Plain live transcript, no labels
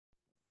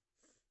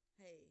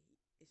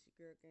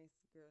girl,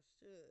 Gangsta Girl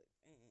Shook,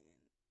 and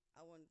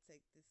I want to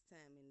take this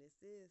time, and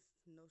this is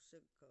no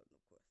sugarcoating,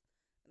 of course,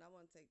 and I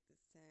want to take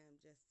this time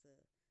just to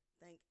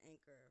thank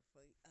Anchor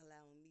for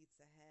allowing me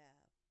to have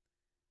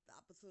the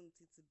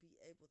opportunity to be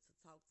able to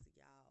talk to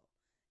y'all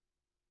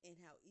and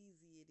how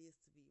easy it is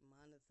to be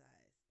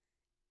monetized.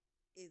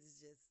 It's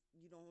just,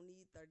 you don't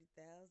need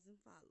 30,000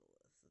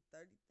 followers or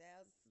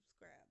 30,000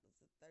 subscribers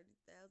or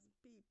 30,000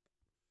 people,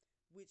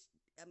 which,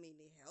 I mean,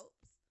 it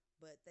helps,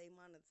 but they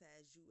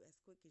monetize you as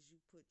quick as you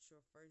put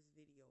your first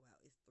video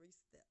out. It's three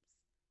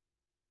steps.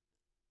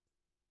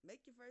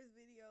 Make your first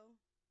video,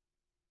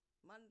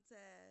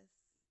 monetize,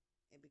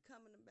 and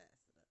become an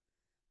ambassador.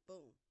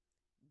 Boom.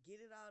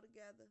 Get it all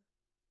together.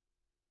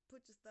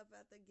 Put your stuff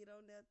out there. Get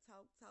on there.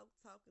 Talk, talk,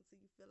 talk until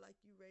you feel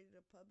like you're ready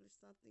to publish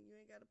something. You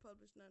ain't got to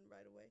publish nothing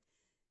right away.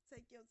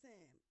 Take your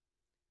time.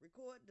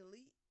 Record,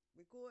 delete,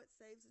 record,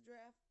 saves the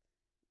draft.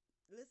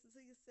 Listen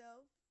to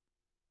yourself.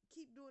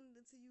 Keep doing it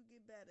until you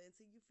get better,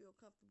 until you feel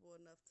comfortable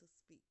enough to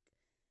speak.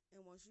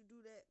 And once you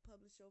do that,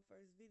 publish your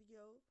first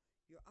video.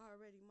 You're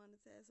already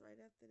monetized right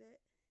after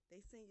that.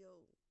 They send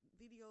your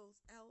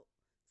videos out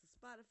to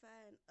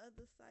Spotify and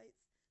other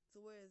sites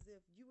to where as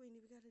if you ain't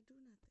even got to do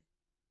nothing.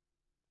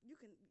 You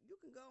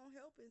can go and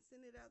help and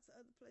send it out to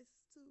other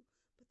places too,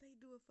 but they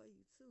do it for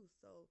you too.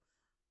 So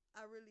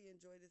I really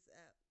enjoy this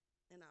app,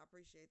 and I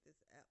appreciate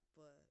this app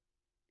for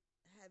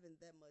having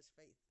that much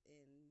faith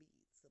in me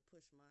to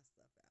push my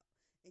stuff out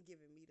and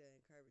giving me the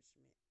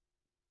encouragement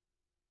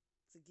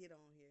to get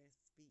on here and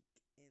speak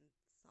and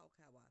talk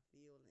how I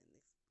feel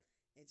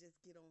and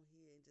just get on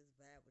here and just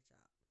vibe with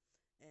y'all.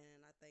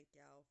 And I thank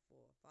y'all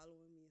for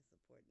following me and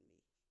supporting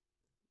me.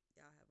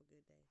 Y'all have a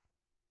good day.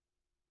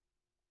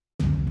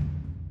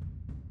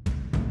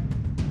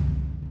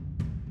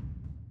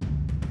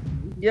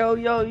 Yo,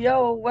 yo,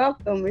 yo,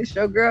 welcome. It's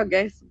your girl,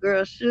 Gangsta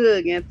Girl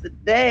Suge, and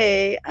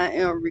today I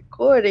am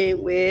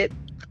recording with.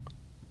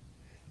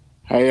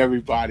 Hey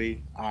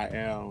everybody, I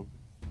am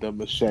the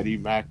Machete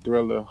Mac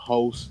Thriller,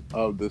 host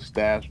of the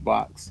Stash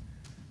Box,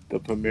 the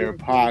premier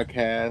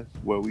podcast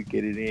where we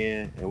get it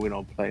in and we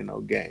don't play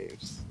no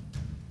games.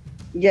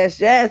 Yes,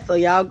 yes. So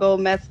y'all go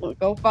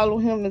follow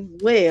him as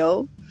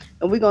well.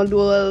 And we're gonna do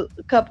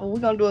we're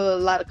gonna do a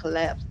lot of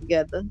collabs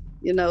together,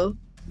 you know.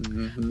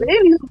 Hmm. But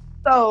anyway,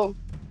 so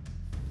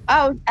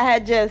I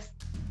had just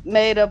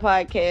made a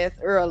podcast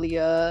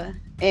earlier,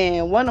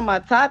 and one of my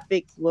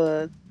topics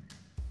was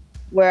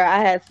where I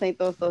had seen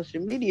on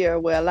social media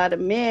where a lot of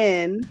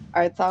men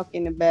are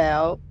talking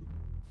about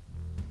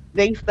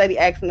they study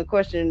asking the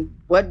question,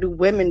 what do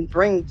women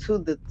bring to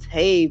the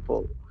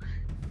table?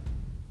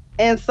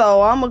 And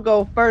so I'm gonna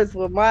go first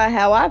with my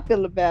how I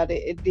feel about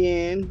it, and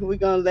then we're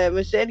gonna let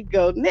Machete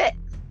go next.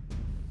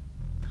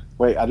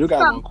 Wait, I do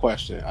got So, one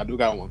question. I do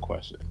got one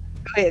question.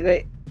 go ahead, go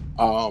ahead.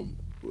 Um,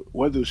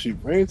 what does she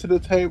bring to the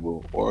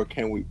table, or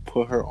can we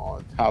put her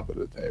on top of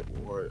the table,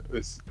 or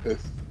it's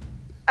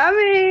I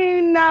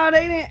mean, no,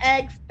 they didn't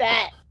ask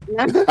that.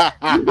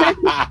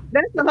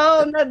 That's a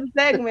whole nother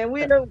segment.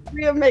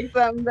 We'll make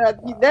something up.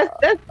 That's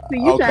what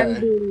you trying to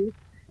okay, do.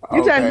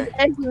 You trying to okay. do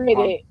My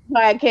X-rated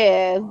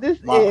podcast. This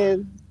my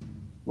is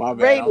my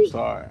bad. I'm rated.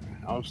 sorry.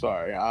 I'm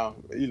sorry.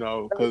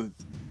 Because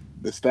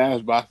the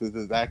stash box is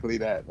exactly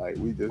that. Like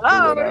we just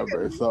do Oh,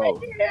 whatever.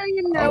 So,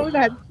 yeah, oh, we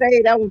got to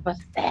say that one for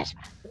stash.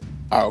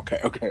 okay,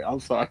 okay. I'm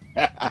sorry.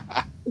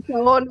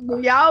 So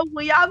when y'all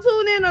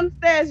tune in on the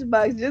stash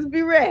box, just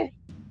be ready.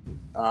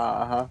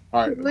 Uh-huh.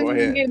 All right, We go gonna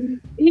ahead. get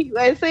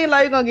it seems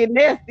like you're gonna get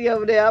nasty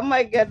over there. I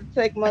might got to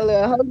take my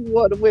little holy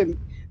water with me.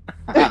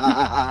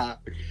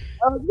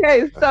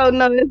 Okay, so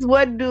no, it's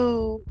what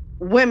do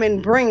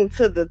women bring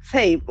to the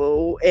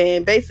table,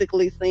 and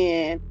basically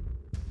saying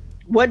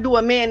what do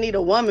a man need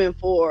a woman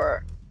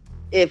for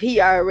if he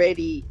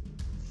already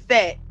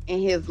set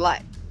in his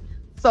life.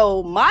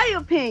 So my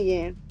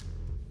opinion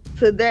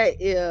to that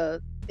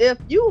is if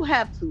you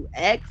have to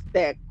ask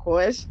that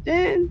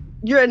question,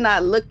 you're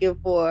not looking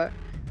for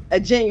a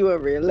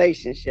genuine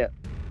relationship.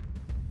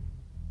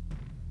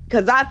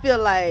 Cause I feel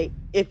like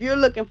if you're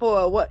looking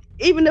for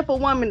even if a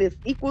woman is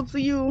equal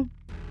to you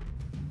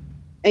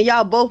and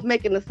y'all both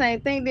making the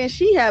same thing, then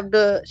she have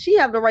the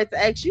right to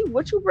ask you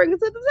what you bringing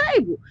to the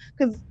table.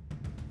 Cause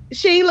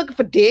she ain't looking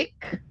for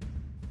dick.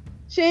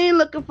 She ain't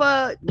looking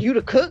for you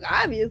to cook,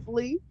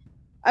 obviously.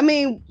 I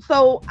mean,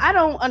 so I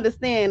don't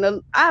understand.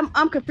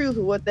 I'm confused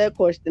with what that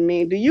question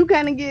means. Do you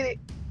kind of get it?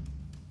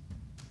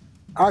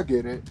 I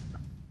get it.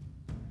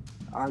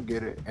 I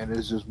get it. And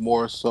it's just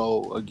more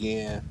so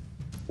again,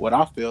 what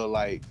I feel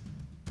like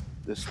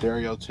the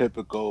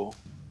stereotypical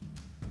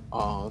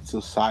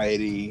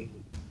society,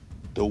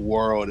 the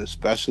world,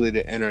 especially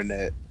the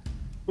internet,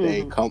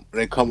 Hmm.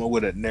 they come up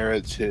with a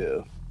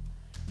narrative,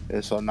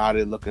 and so now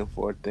they're looking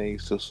for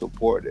things to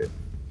support it.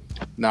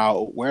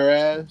 Now,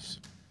 whereas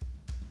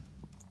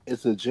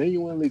it's a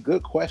genuinely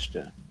good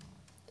question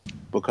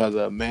because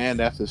a man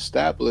that's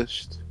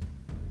established,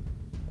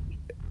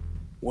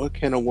 what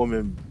can a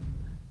woman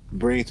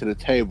bring to the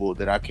table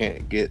that I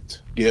can't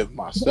give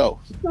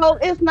myself? So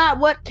it's not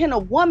what can a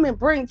woman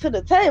bring to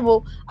the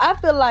table. I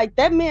feel like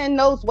that man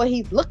knows what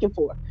he's looking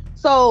for.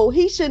 So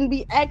he shouldn't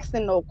be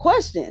asking no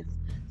questions.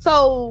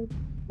 So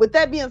with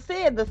that being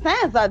said, the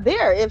signs are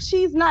there. If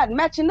she's not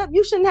matching up,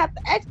 you shouldn't have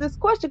to ask this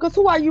question because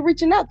who are you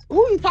reaching out to?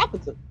 Who are you talking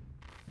to?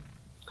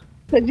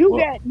 Because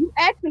Well, you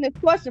asking this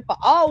question for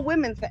all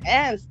women to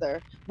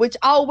answer, which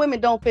all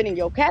women don't fit in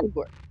your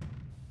category.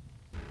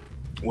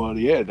 well,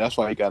 yeah, that's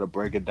why you got to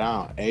break it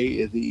down. A,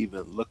 is he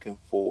even looking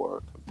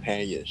for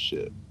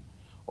companionship,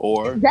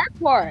 or That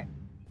part,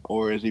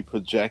 is he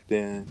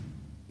projecting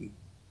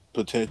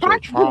potential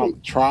possibly.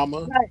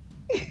 trauma?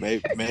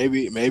 Like,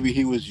 Maybe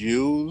he was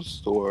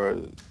used or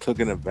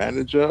taken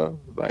advantage of.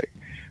 Like,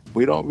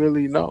 we don't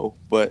really know,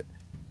 but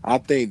I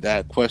think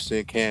that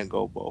question can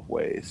go both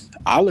ways.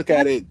 I look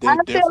at it I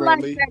feel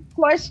like differently. that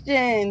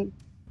question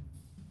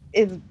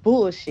is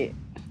bullshit.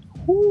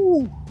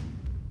 Whew.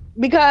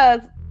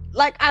 Because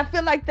like I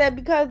feel like that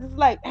because it's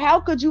like how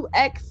could you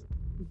ask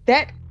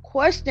that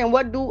question,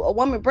 what do a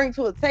woman bring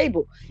to a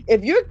table?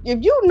 If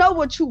you know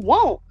what you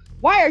want,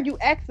 why are you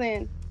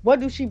asking what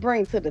do she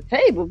bring to the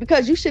table?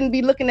 Because you shouldn't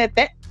be looking at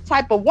that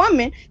type of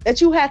woman that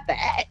you have to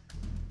act.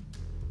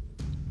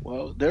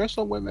 Well, there are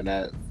some women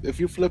that, if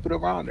you flip it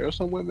around, there are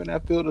some women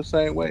that feel the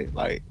same way.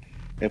 Like,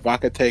 if I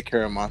could take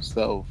care of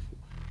myself,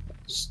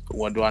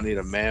 what do I need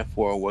a man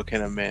for? What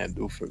can a man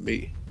do for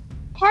me?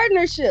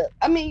 Partnership,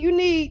 I mean, you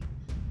need,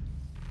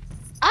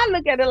 I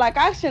look at it like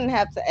I shouldn't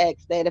have to ask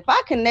that. If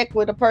I connect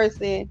with a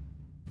person,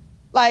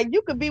 like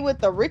you could be with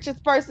the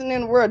richest person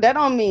in the world, that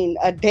don't mean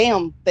a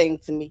damn thing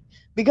to me,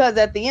 because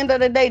at the end of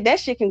the day that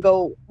shit can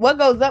go, what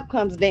goes up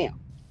comes down.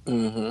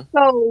 Mm-hmm.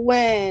 So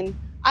when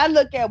I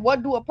look at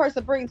what do a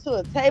person bring to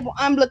a table,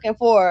 I'm looking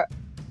for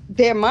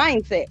their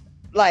mindset.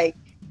 Like,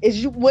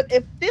 is you what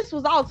if this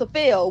was all to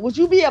fail? Would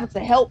you be able to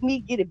help me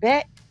get it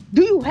back?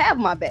 Do you have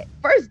my back?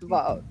 First of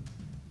all,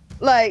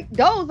 like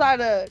those are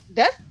the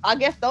that's I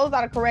guess those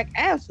are the correct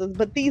answers.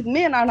 But these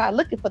men are not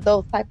looking for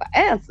those type of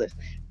answers.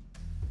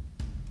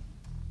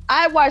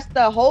 I watched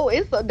the whole.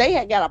 They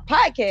had got a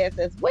podcast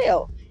as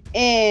well,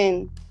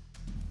 and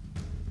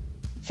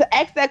to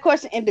ask that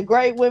question and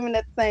degrade women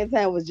at the same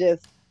time was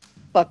just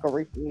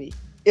fuckery for me.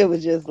 It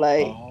was just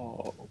like,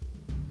 Oh,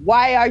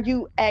 why are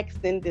you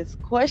asking this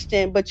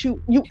question? But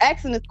you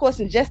asking this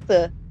question just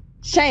to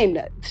shame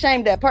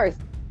that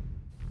person,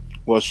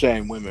 well,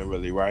 shame women,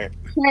 really, right?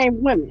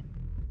 shame women.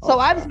 So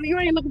Okay. obviously you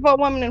ain't looking for a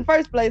woman in the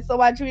first place. So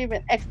why'd you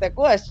even ask that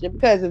question?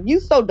 Because if you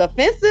so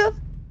defensive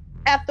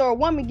after a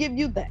woman give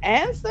you the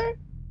answer,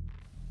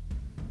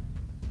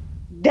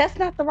 that's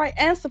not the right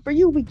answer for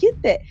you. We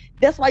get that.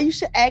 That's why you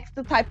should ask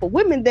the type of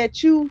women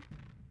that you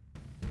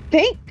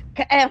think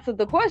can answer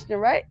the question,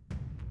 right?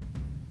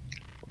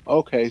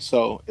 Okay,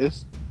 so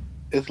it's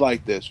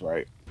like this,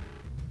 right?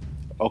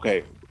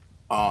 Okay,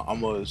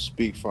 I'm gonna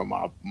speak from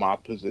my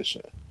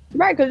position.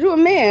 Right, because you're a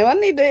man. I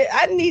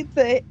need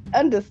to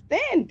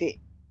understand it.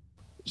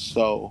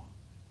 So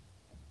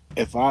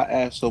if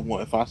I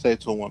say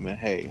to a woman,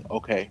 hey,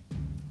 okay,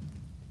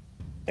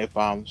 if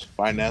I'm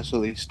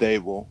financially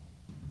stable,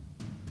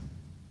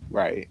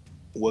 right,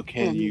 Mhm. what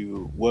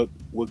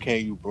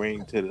can you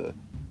bring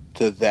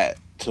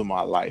to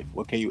my life?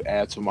 What can you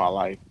add to my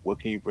life? What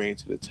can you bring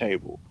to the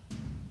table?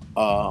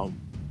 Um,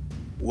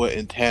 what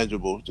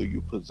intangibles do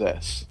you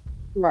possess?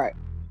 Right.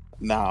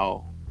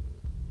 Now,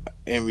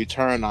 in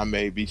return, I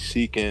may be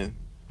seeking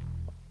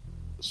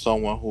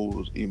someone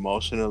who's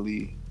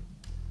emotionally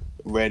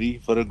ready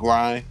for the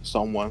grind,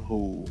 someone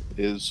who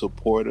is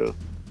supportive,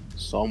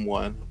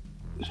 someone,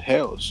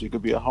 hell, she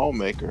could be a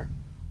homemaker,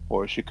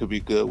 or she could be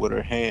good with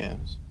her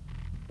hands,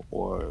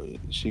 or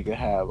she could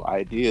have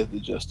ideas.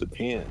 It just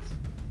depends.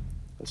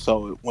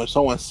 So when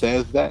someone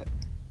says that,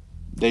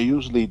 they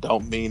usually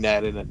don't mean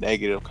that in a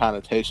negative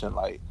connotation,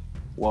 like,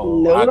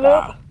 "Well, I Nope.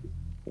 got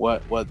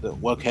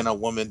what can a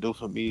woman do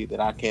for me that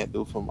I can't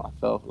do for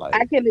myself?" I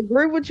Like, can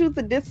agree with you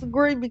to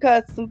disagree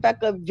because some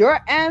fact of your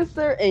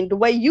answer and the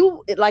way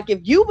you like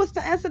if you was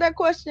to answer that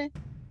question,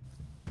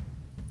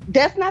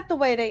 that's not the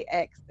way they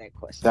ask that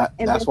question. that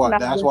And that's that's why not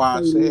that's what why I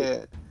they mean.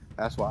 said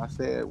that's why I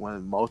said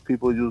when most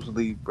people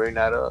usually bring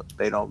that up,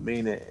 they don't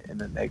mean it in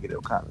a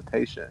negative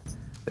connotation.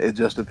 It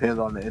just depends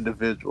on the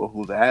individual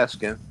who's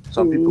asking.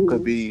 Some people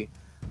could Mhm. be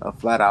a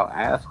flat out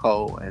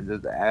asshole and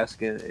just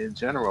asking in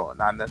general,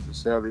 not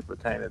necessarily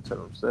pertaining to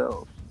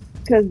themselves.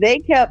 Because they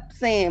kept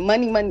saying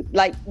money, money.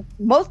 Like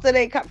most of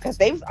they, because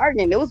they was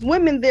arguing. There was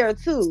women there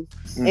too,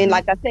 and Hmm.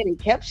 like I said, they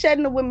kept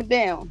shutting the women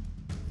down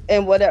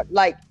and whatever.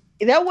 Like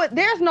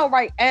there's no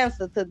right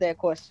answer to that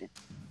question.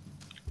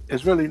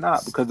 It's really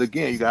not, because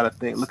again, you got to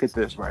think. Look at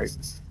this, right?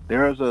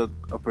 There is a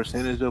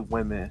percentage of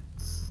women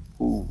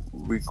who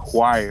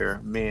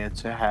require men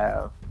to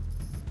have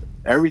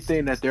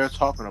everything that they're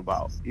talking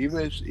about,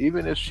 even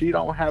if she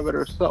don't have it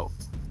herself.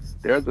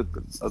 There's a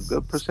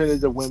good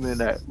percentage of women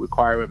that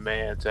require a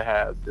man to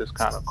have this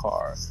kind of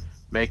car,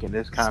 making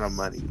this kind of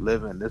money,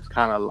 living this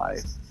kind of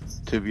life,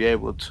 to be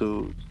able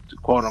to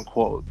quote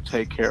unquote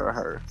take care of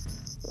her,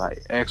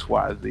 like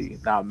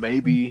XYZ. Now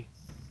maybe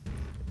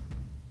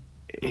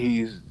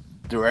he's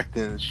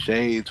directing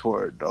shade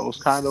toward those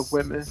kind of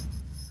women,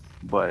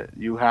 but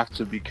you have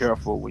to be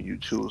careful when you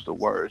choose the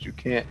words. You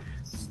can't.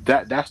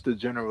 That's the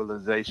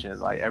generalization.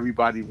 Like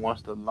everybody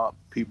wants to lump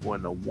people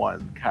into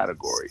one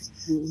category,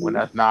 when Mm-hmm.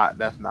 that's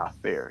not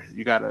fair.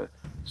 You gotta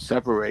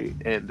separate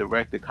and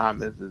direct the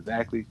comments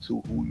exactly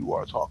to who you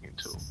are talking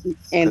to.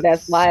 And 'Cause-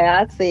 that's why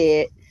I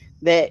said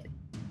that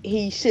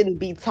he shouldn't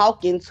be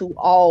talking to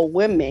all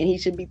women. He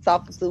should be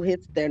talking to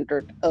his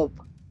standard of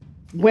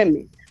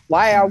women.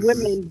 Why are Mhm.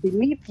 women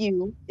beneath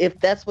you if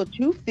that's what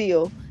you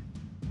feel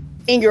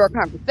in your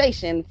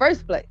conversation in the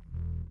first place?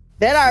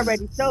 That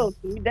already shows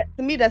to me. That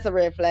to me, that's a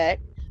red flag.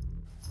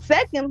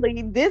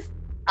 Secondly, this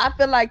I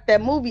feel like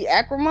that movie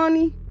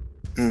Acrimony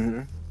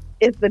Mhm.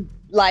 is the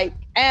like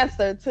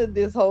answer to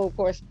this whole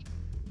question.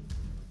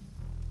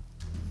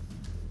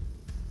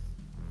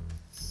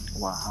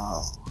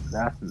 Wow,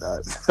 that's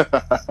nuts.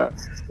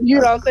 You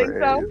That's don't think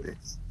so? crazy.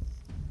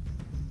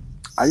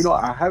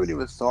 I haven't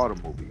even saw the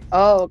movie,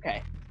 Oh,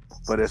 okay.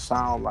 but it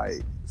sounds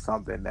like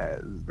something that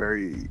is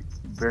very,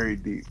 very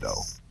deep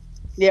though.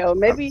 Yeah, well,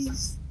 Uh, maybe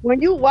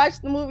when you watch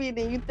the movie,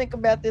 then you think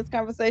about this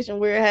conversation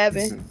we're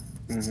having. mhm.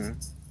 Mhm.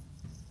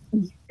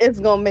 It's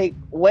gonna make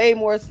way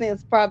more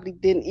sense probably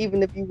than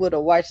even if you would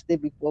have watched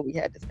it before we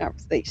had this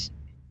conversation.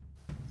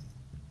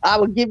 I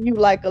would give you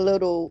like a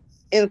little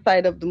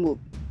insight of the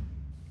movie.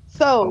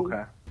 So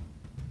Okay.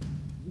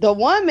 the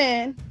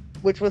woman,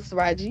 which was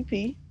Sarai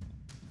GP,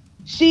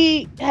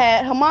 she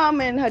had her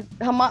mom and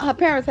her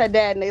parents had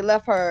died, and they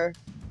left her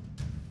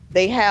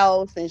they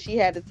house, and she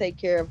had to take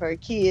care of her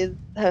kids,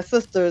 her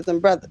sisters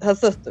and brother, her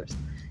sisters,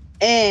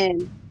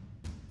 and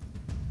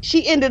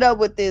she ended up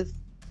with this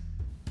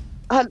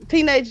her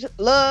teenage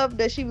love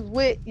that she was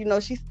with. You know,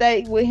 she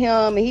stayed with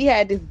him, and he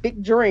had this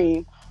big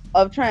dream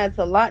of trying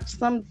to launch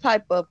some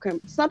type of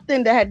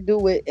something that had to do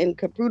with in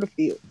computer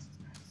fields,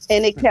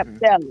 and it kept Mhm.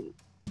 selling.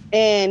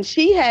 And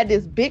she had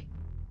this big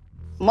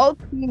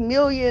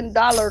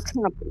multi-million-dollar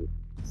company,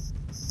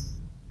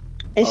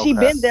 and she Okay.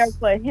 been there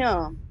for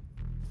him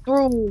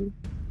through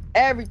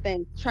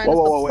everything, trying Whoa, to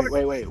whoa, whoa, support.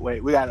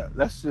 wait. We gotta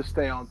let's just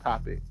stay on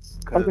topic,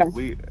 because Okay.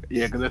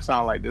 because it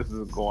sounds like this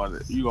is going.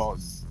 You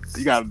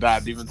gotta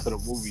dive deep into the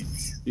movie.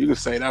 You can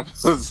say that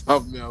for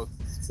something else.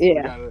 We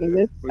Yeah. gotta, And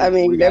this, I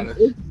we mean, that gotta,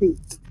 it's deep.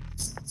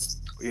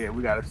 yeah,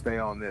 we gotta stay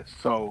on this.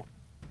 So,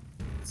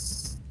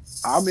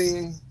 I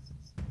mean,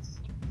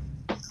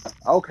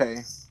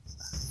 okay,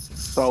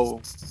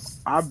 so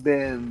I've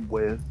been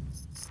with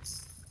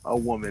a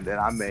woman that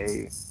I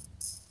made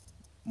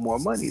more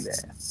money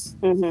than,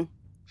 Hmm.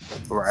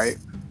 right?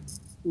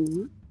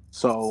 Hmm.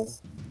 So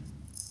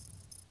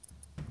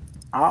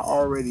I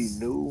already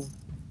knew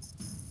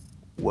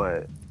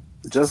what,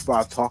 just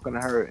by talking to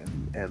her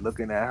and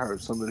looking at her,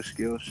 some of the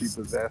skills she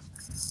possessed,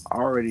 I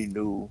already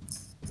knew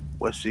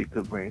what she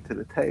could bring to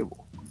the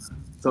table.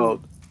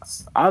 So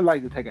I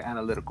like to take an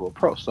analytical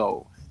approach.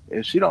 So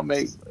if she don't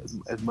make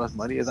as much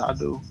money as I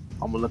do,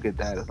 I'm gonna look at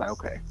that as like,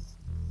 okay,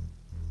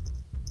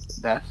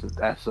 that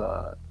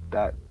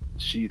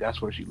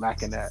that's where she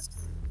lacking at.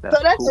 So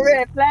That's that's a cool.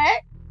 red flag.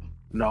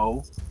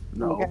 No,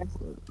 no. Okay.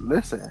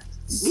 Listen,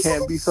 you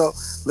can't be so.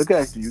 Look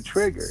at you. You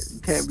triggered. You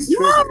can't be No,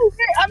 triggered.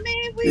 I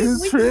mean You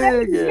we can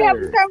definitely have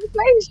triggered. a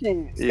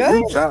conversation. Yeah, Go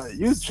ahead.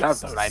 you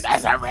jumped. I'm like,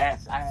 that's a red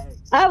flag.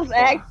 I was So,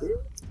 asking.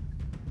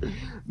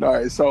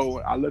 no, so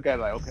I look at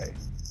it like, okay,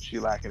 she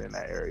lacking in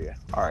that area.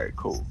 All right,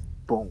 cool.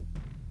 Boom.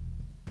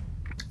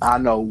 I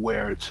know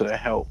where to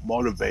help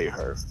motivate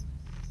her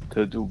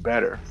to do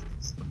better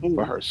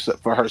for Mm, her,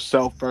 for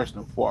herself first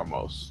and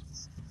foremost.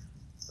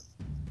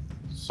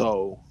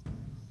 So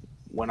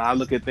when I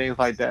look at things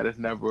like that, it's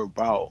never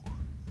about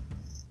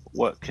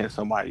what can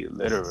somebody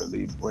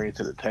literally bring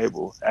to the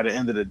table. At the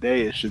end of the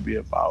day, it should be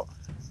about,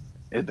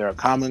 is there a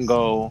common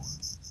goal,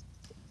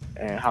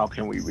 and how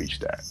can we reach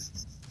that?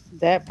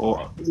 that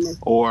part. Or And that's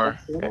or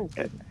what I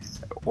said.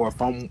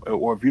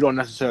 or if you don't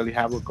necessarily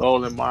have a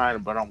goal in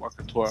mind, but I'm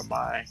working toward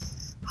mine,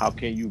 how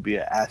can you be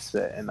an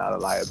asset and not a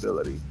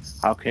liability?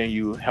 How can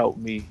you help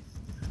me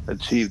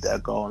achieve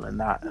that goal and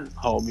not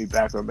hold me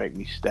back or make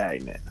me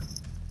stagnant?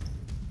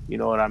 You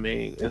know what I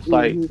mean? It's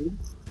like Mm-hmm.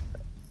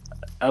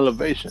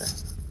 elevation.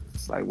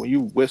 Like when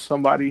you with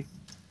somebody,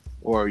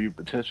 or you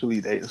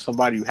potentially dating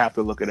somebody, you have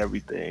to look at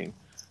everything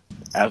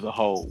as a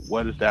whole.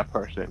 What is that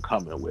person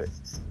coming with?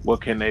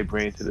 What can they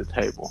bring to the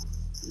table?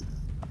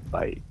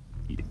 Like,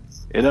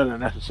 it doesn't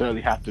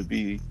necessarily have to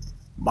be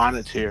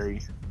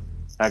monetary.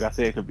 Like I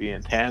said, it could be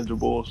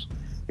intangibles.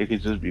 It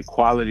could just be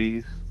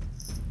qualities.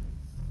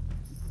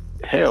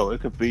 Hell,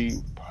 it could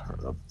be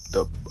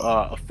the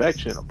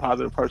affection, a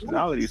positive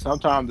personality.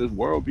 Sometimes this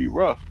world be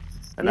rough,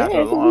 and Yeah, after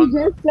a it could be long,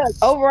 just the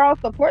overall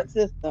support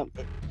system.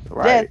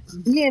 Just right,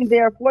 being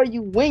there for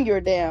you when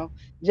you're down.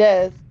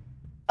 Just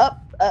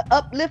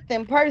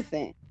uplifting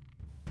person.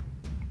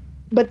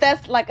 But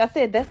that's like I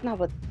said, that's not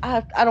what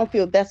I don't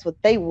feel that's what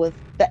they was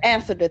the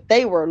answer that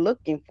they were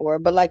looking for.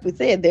 But like we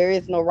said, there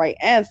is no right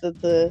answer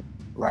to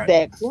right,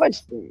 that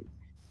question.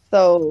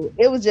 So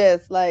it was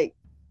just like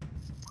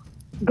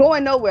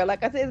going nowhere.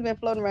 Like I said, it's been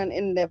floating around the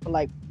internet for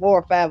like 4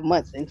 or 5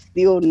 months, and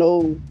still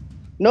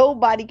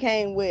nobody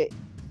came with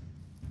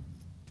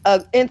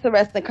a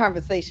interesting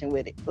conversation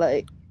with it.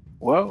 Like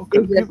Well,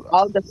 because it's just people,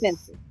 all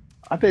defensive.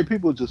 I think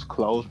people just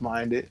close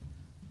minded.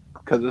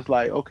 Because it's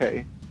like,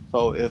 okay,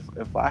 so if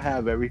I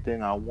have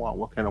everything I want,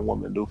 what can a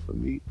woman do for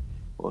me?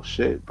 Well,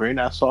 shit, bring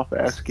that soft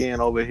ass skin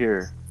over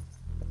here,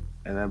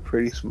 and then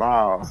pretty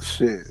smile,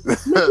 shit.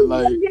 But you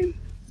Like can get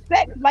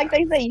sex, like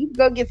they say, you can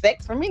go get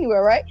sex from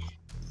anywhere, right?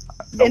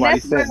 And nobody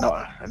that's where said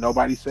no.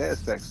 Nobody said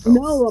sex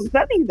though. no, I'm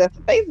telling you that's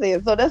what they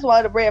said. So that's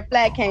why the red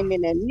flag came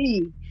in at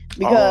me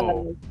because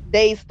Oh,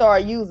 they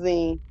start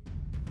using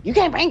you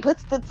can't bring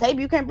pussy to the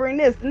table, you can't bring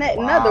this and that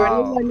and other, and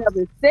wow. they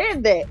never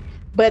said that.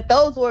 But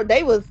those were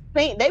they was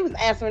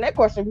answering that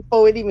question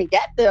before it even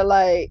got there.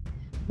 Like,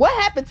 what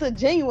happened to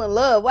genuine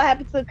love? What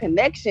happened to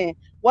connection?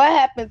 What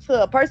happened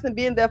to a person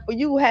being there for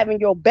you, having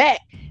your back,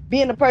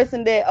 being the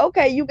person that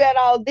okay, you got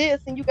all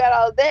this and you got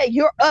all that.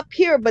 You're up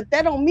here, but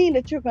that don't mean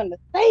that you're gonna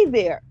stay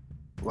there.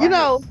 You Right.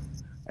 know,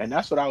 And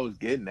that's what I was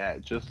getting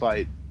at. Just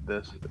like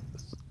this,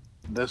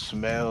 the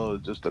smell,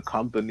 just the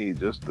company,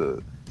 just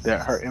the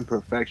that her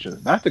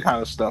imperfections. That's the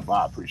kind of stuff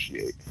I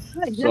appreciate.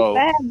 like just to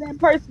So have that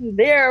person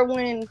there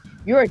when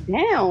you're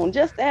down,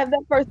 just to have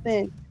that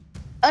person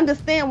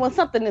understand when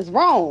something is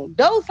wrong.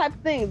 Those type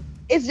of things,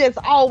 it's just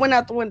all went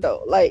out the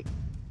window. Like,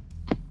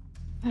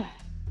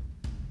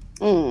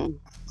 mm,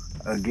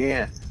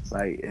 again,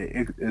 like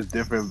it's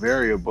different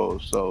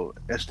variables. So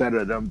instead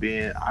of them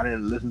being, I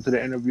didn't listen to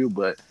the interview,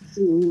 but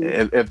mm,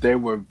 if they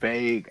were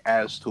vague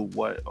as to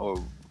what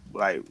or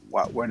like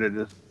what where did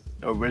this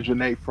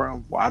originate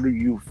from, why do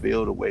you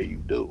feel the way you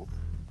do?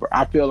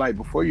 I feel like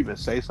before you even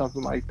say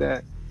something like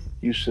that,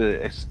 you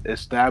should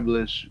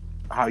establish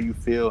how you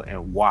feel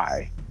and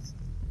why.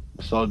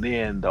 So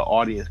then the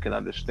audience can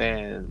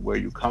understand where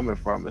you're coming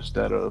from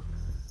instead of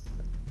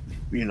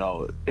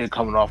it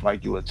coming off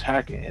like you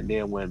attacking. And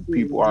then when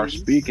people are mm,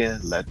 speaking,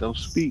 let them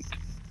speak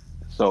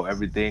so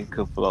everything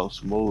could flow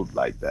smooth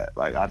like that.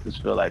 Like I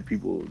just feel like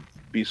people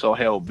be so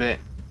hell bent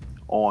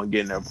on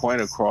getting their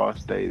point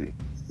across, they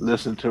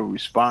listen to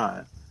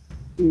respond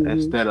mm,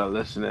 instead of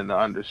listening to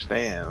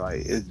understand.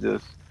 Like it's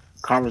just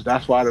convers.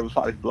 That's why there was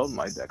probably floating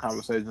like that.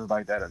 Conversations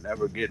like that are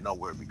never get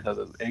nowhere because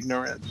of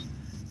ignorance,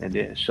 and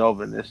then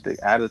chauvinistic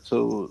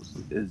attitudes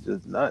is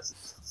just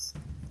nuts.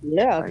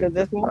 yeah, Like because it's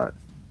that's just one. nuts.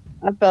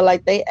 I felt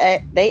like they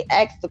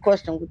asked the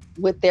question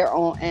with their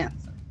own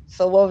answer.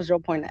 So, what was your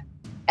point of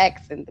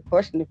asking the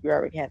question if you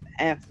already had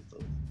the answer to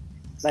it?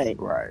 Like,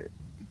 Right.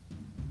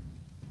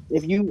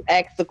 if you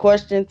ask the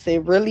question to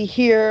really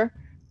hear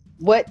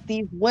what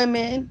these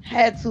women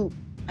had to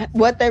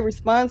what their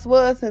response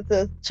was and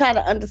to try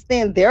to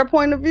understand their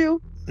point of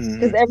view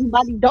because Hmm.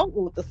 everybody don't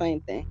want the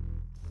same thing.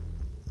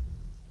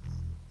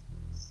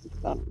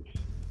 So,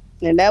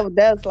 and that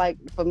was like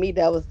for me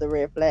that was the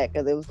red flag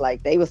because it was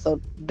like they were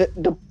so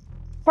the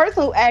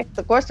person who asked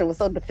the question was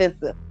so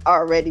defensive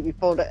already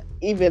before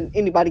even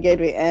anybody gave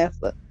the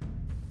answer.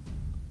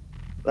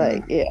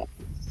 Like, Mm. yeah,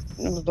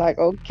 it was like,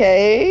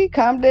 okay,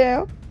 calm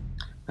down.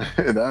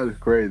 That is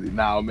crazy.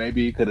 Now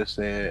maybe you could have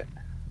said,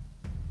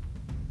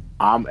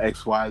 "I'm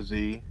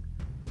XYZ.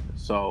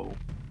 So,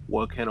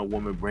 what can a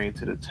woman bring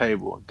to the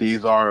table?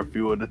 These are a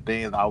few of the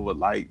things I would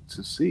like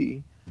to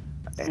see."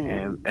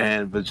 Mm,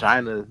 And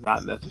vagina is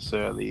not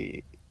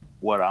necessarily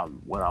what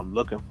I'm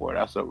looking for.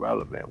 That's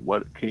irrelevant.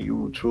 What can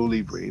you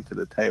truly bring to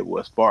the table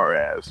as far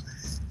as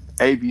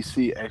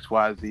ABC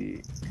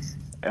XYZ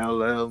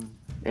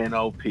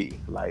LMNOP,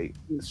 like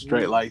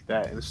straight mhm, like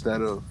that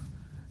instead of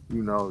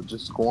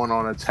just going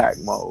on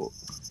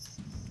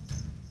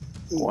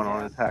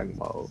yeah. attack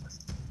mode.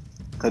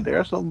 Cause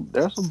there's some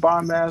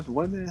bomb ass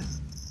women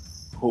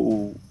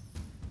who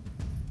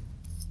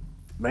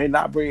may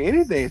not bring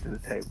anything to the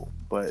table,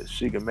 but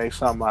she can make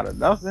something out of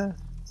nothing.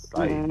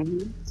 Like,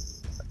 Mhm.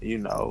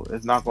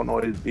 it's not gonna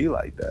always be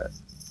like that.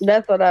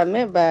 That's what I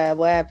meant by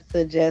what happened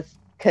to just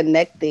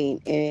connecting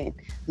and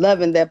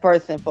loving that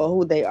person for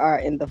who they are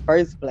in the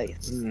first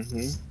place.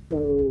 Hmm.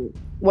 So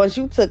once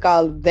you took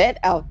all of that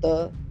out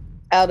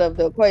of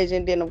the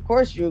equation, then of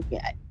course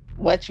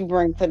what you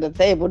bring to the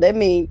table. That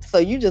means so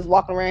you just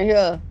walking around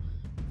here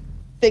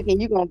thinking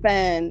you're gonna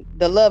find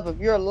the love of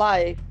your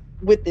life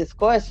with this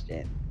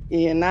question.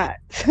 You're not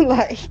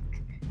like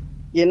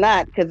you're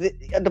not because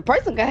the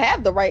person can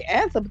have the right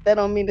answer, but that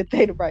don't mean that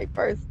they the right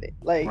person.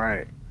 Like,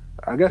 Right.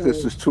 I guess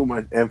it's mm, just too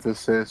much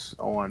emphasis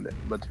on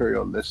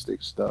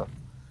materialistic stuff.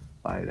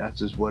 Like that's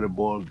just what it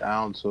boils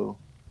down to.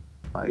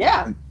 Like,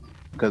 yeah,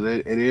 because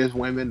it is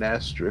women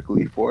that's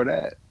strictly for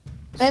that.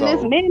 and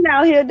there's So, men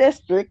out here that's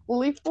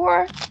strictly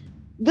for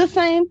the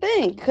same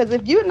thing. Because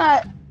if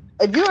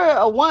you're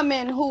a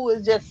woman who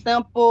is just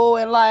simple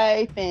in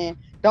life and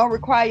don't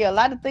require a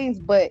lot of things,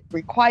 but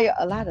require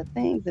a lot of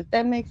things, if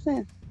that makes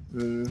sense.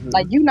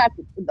 Like hmm, you not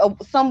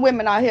some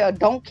women out here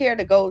don't care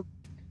to go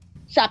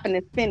shopping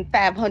and spend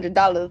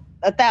 $500,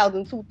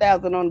 1,000,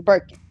 2,000 on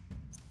Birkin,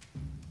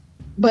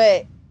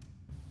 but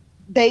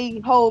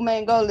they whole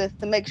main goal is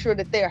to make sure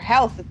that their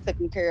house is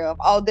taken care of.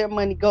 All their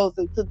money goes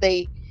into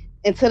they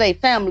into their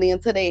family,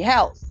 into their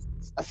house.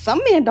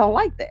 Some men don't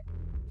like that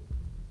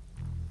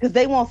because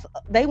they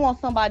want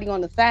somebody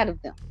on the side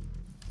of them.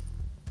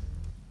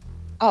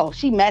 Oh,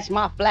 she matched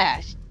my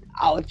flash.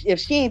 Oh, if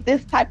she ain't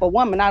this type of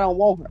woman, I don't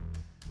want her.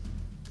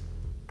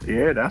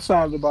 Yeah, that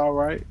sounds about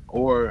right.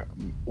 Or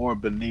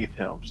beneath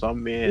him.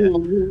 Some men,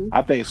 Mm-hmm.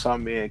 I think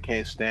some men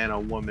can't stand a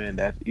woman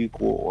that's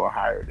equal or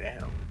higher than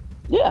him.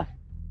 Yeah.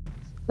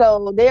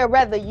 So they'd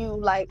rather you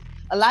like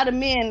a lot of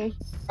men,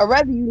 or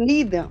rather you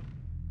need them.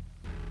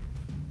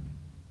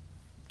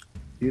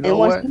 You know And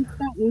once what? you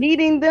start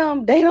needing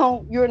them, they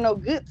don't. You're no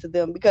good to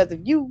them because if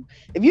you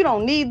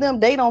don't need them,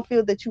 they don't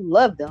feel that you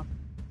love them.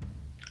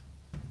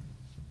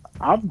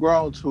 I've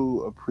grown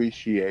to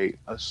appreciate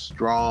a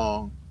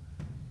strong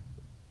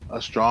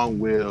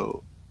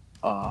willed,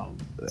 um,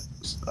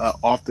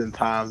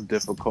 oftentimes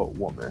difficult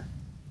woman.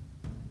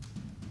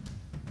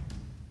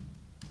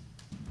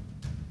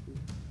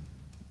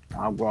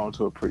 I've grown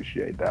to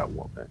appreciate that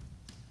woman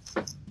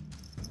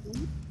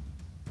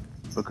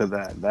because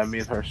that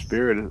means her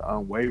spirit is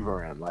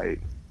unwavering.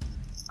 Like,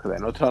 because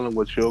ain't no telling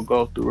what she'll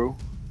go through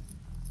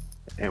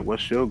and what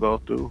she'll go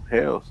through.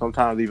 Hell,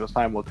 sometimes even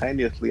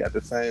simultaneously at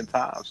the same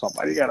time.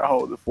 Somebody got to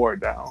hold the fort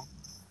down.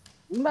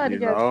 Somebody You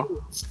got.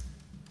 know?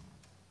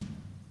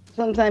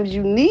 Sometimes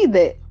you need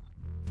that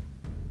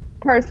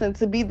person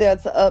to be there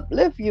to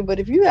uplift you. But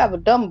if you have a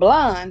dumb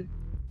blonde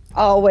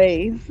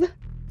always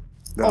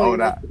The on old,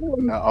 your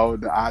phone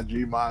the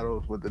IG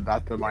models with the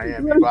Dr.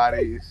 Miami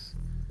bodies.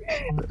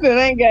 that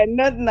ain't got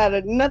nothing out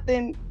of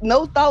nothing,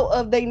 no thought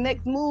of their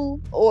next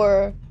move,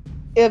 or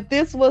if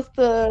this was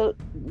to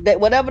that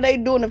whatever they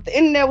doing, if the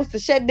internet was to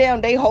shut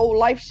down, they whole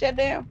life shut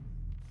down.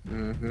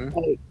 Mm-hmm.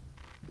 Like,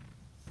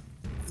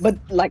 but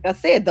like I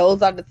said,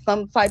 those are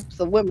some types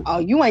of women. Oh,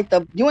 you ain't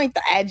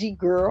the IG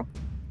girl.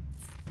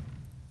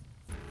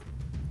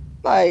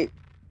 Like,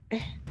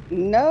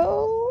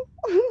 no.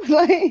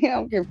 Like,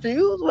 I'm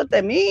confused what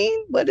that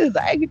means. What is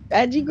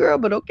IG girl?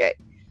 But okay.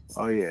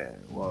 Oh yeah,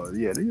 well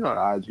yeah, you know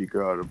the IG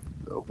girl,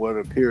 what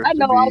appears I to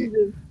know I be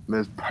was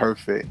Miss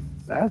Perfect.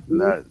 That's just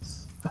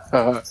nuts.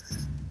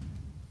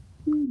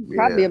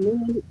 probably Yeah.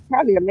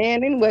 probably a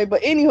man anyway.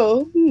 But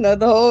anyhow,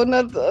 another whole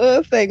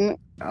another segment,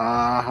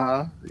 Uh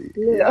huh.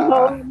 a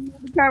whole Yeah.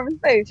 another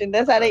conversation.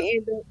 That's how they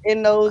end up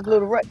in those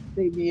little ruts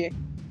they be in.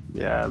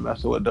 Yeah,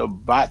 messing with the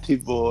Bati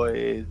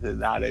boys and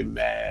now they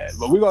mad.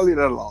 But we're gonna leave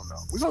that alone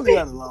though. We're gonna leave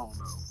that alone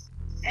though.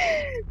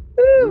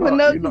 We But gonna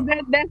no, you know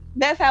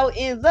that's how it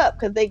ends up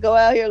because they go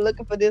out here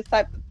looking for these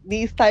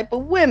type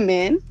of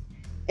women,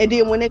 and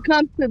then when it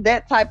comes to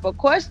that type of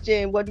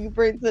question, what do you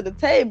bring to the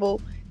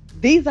table?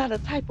 These are the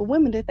type of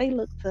women that they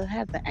look to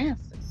have the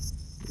answer.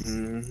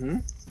 mm-hmm.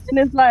 And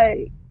it's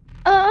like,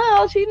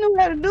 all she knew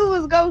how to do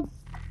was go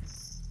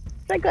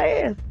take her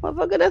ass,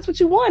 motherfucker. That's what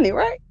you wanted,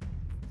 right?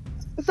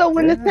 So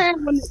when the Yeah. time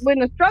when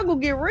the struggle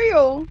get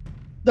real,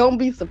 don't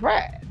be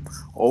surprised.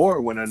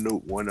 Or when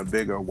a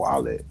bigger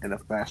wallet and a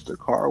faster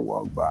car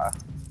walk by.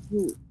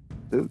 Mm.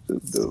 Dude.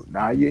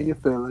 Now you in your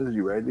feelings,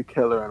 you ready to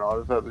kill her and all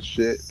this other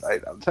shit.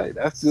 Like I'm telling you,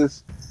 that's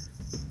just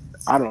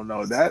I don't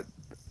know. That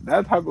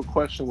type of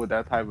question with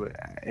that type of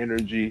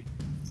energy,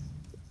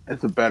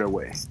 it's a better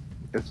way.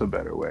 It's a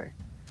better way.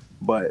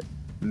 But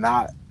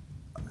not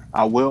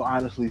I will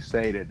honestly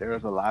say that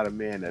there's a lot of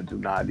men that do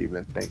not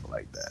even think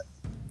like that.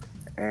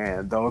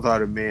 And those are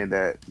the men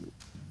that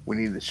we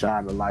need to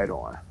shine the light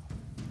on.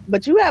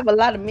 But you have a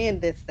lot of men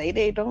that say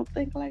they don't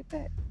think like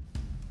that,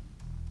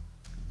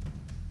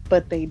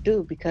 but they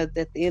do because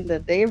at the end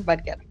of the day,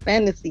 everybody got a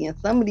fantasy, and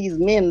some of these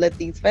men let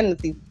these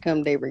fantasies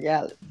become their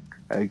reality.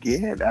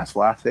 Again, that's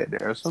why I said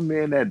there are some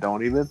men that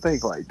don't even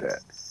think like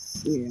that.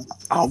 Yeah,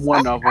 I'm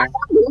one of I them.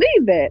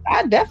 believe that.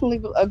 I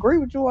definitely agree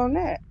with you on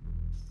that.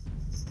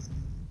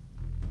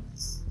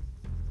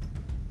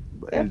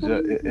 But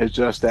Definitely. it's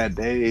just that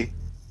they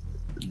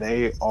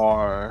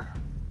are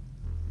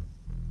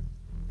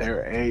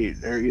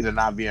they're either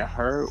not being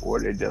heard or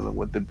they're dealing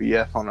with the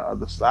BS on the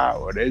other side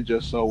or they're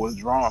just so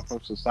withdrawn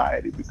from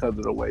society because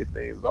of the way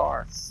things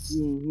are.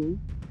 Mm-hmm.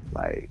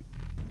 Like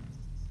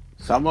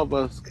some of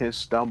us can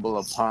stumble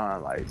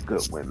upon like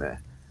good women,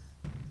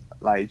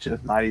 like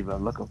just not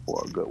even looking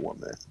for a good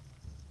woman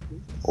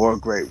or a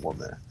great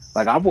woman.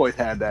 Like I've always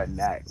had that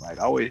knack. Like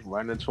I always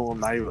run into them,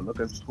 not even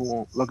looking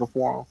for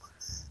them,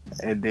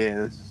 and then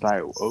it's just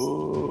like,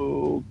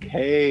 okay,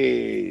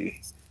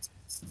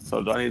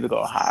 so do I need to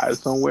go hide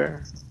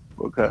somewhere?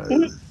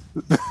 Because,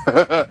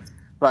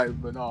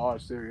 like, but no, all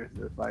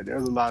seriousness, like,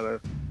 there's a lot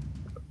of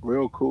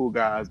real cool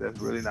guys that's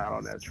really not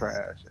on that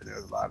trash, and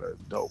there's a lot of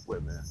dope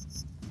women.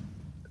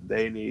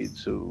 They need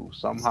to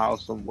somehow,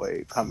 some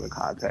way, come in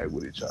contact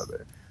with each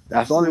other.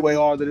 That's the only way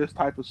all of this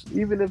type of,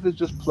 even if it's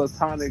just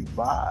platonic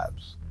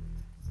vibes,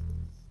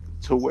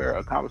 to where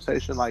a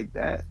conversation like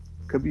that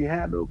could be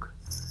handled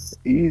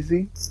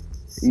easy,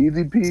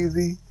 easy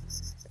peasy,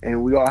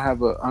 and we all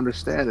have an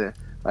understanding.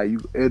 Like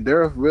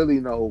there's really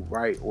no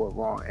right or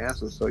wrong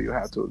answer, so you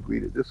have to agree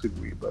to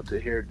disagree. But to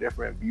hear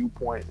different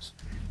viewpoints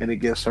and to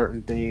get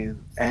certain things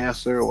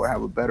answered or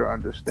have a better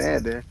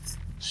understanding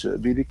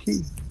should be the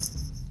key.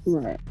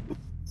 Right.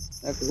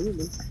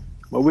 Absolutely.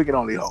 But we can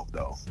only hope,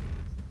 though.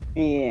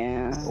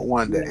 Yeah.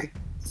 One Yeah. day.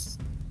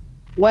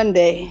 One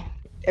day,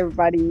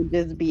 everybody will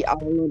just be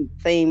all on the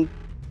same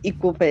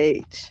equal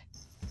page.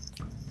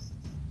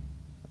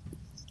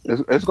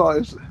 It's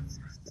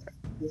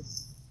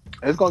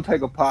gonna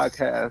take a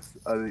podcast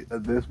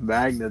of this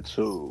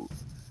magnitude,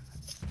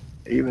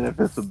 even if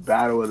it's a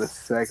battle of the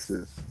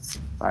sexes.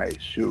 Like,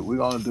 shoot, we're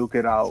gonna duke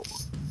it out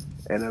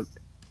in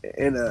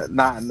a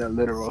not in a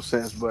literal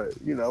sense, but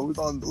we're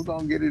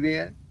gonna get it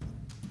in.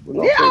 We're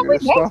Yeah, gonna figure we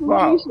this stuff definitely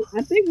we out. should.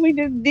 I think we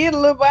just did a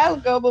little while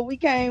ago, but we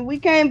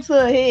came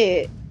to a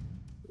head.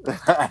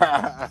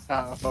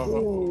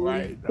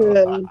 Right, though.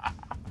 'Cause,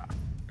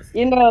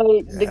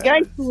 the Yes.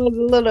 gangster was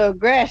a little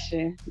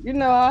aggression.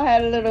 I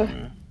had a little,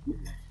 Mm.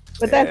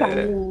 but that's how I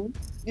Yeah.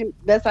 am.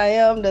 That's how I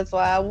am. That's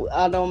why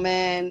I don't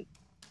mind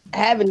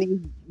having these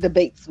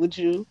debates with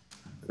you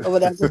or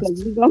whatever.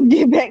 Because we're gonna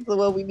get back to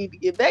what we need to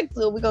get back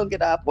to. We're gonna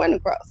get our point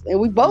across, and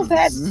we both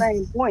had the Mhm.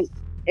 same point,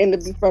 and to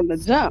be from the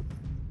jump.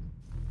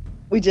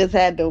 We just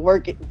had to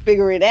work it,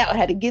 figure it out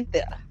how to get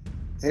there.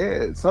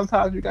 Yeah,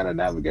 sometimes you gotta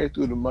navigate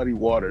through the muddy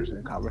waters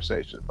in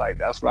conversations. Like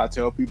that's what I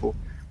tell people.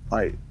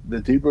 Like the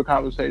deeper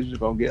conversations are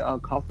gonna get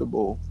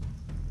uncomfortable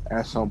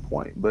at some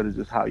point, but it's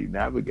just how you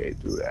navigate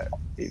through that.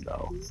 You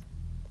know,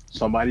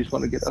 somebody's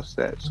gonna get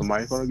upset,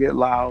 somebody's gonna get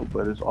loud,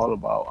 but it's all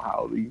about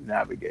how do you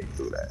navigate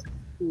through that.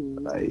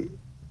 Like, Mhm.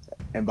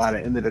 and by the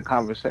end of the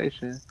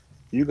conversation,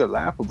 you could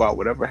laugh about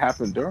whatever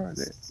happened during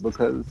it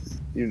because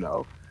you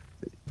know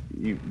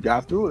you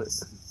got through it.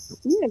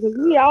 Yeah, because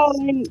we all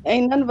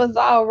ain't none of us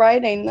all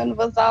right, ain't none of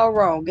us all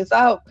wrong.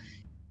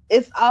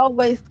 It's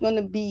always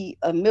gonna be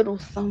a middle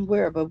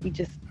somewhere, but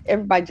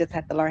everybody just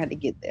have to learn how to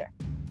get there.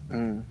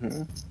 Hmm.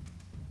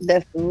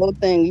 That's the whole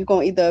thing. You're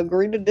gonna either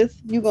agree to this,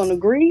 you're gonna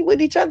agree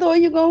with each other, or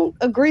you're gonna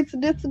agree to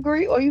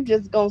disagree, or you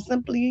just gonna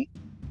simply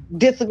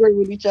disagree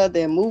with each other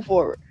and move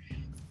forward.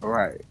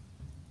 Right.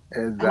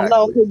 How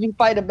long Exactly. could you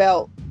fight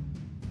about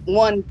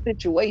one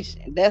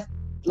situation? That's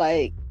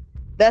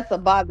a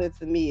bother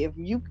to me. If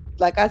you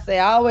like I say,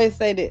 I always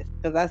say this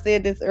because I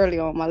said this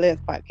earlier on my last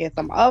podcast.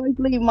 I'm always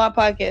leave my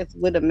podcast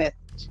with a message.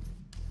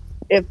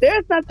 If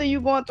there's something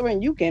you're going through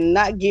and you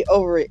cannot get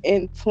over it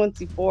in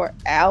 24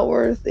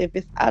 hours, if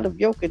it's out of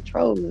your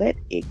control, let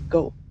it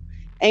go.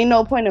 Ain't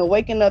no point in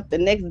waking up the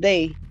next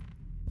day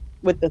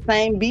with the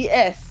same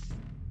BS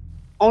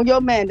on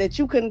your man that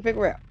you couldn't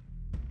figure out.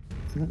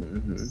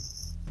 Hmm.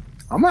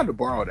 I'm gonna have to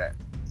borrow that.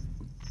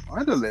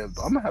 I'm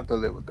gonna have to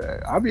live with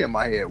that. I'll be in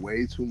my head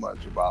way too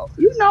much about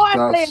I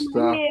stuff, stay in my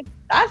stuff. head.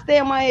 I stay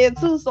in my head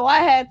too, so I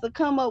got to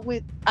come up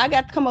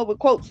with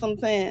quotes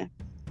sometimes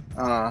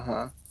Uh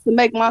huh. to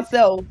make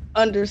myself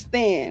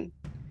understand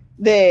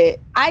that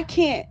I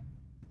can't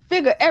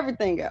figure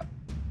everything out.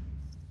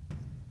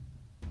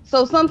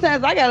 So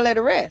sometimes I gotta let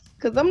it rest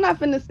because I'm not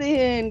finna sit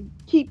here and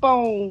keep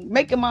on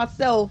making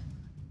myself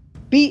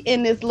be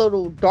in this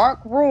little dark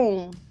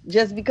room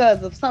just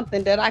because of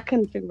something that I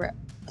couldn't figure out.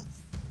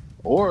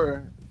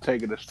 Or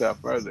take it a step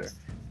further.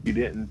 You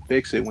didn't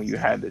fix it when you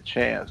had the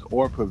chance,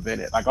 or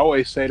prevent it. Like I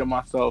always say to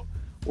myself,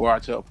 or I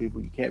tell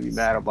people, you can't be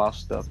mad about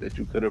stuff that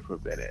you could have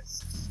prevented.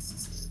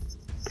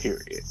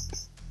 Period.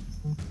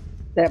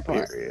 That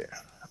part. Period.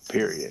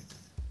 Period.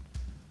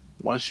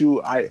 Once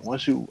you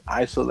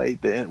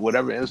isolate the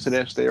whatever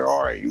incidents there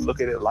are, and you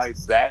look at it like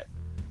that,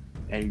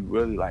 and you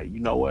really like, you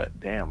know what?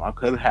 Damn, I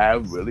could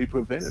have really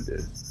prevented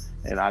this,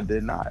 and I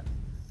did not.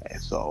 And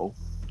so,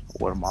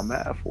 what am I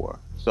mad for?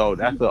 So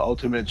that's the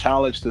ultimate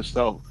challenge to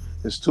self.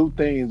 There's two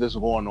things that's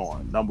going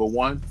on. Number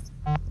one,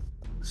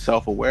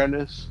 self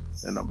awareness,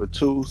 and number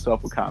two,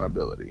 self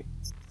accountability.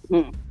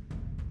 Mm.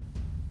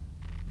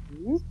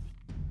 Mhm.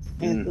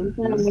 And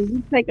sometimes Hmm. when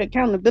you take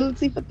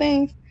accountability for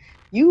things,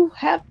 you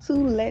have to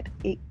let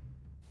it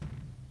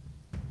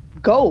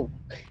go.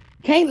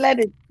 Can't let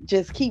it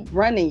just keep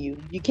running you.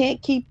 You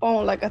can't keep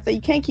on, like I said,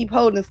 you can't keep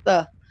holding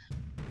stuff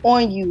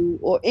on you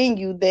or in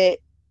you that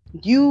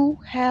you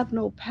have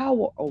no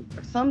power over.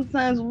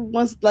 Sometimes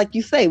once, like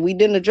you say, we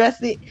didn't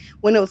address it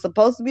when it was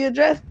supposed to be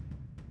addressed,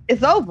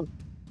 it's over.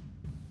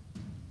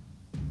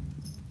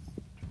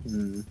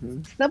 Hmm.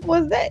 Simple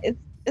as that.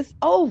 It's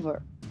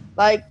over.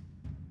 Like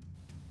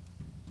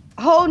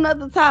whole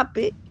nother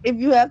topic, if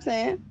you have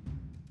time.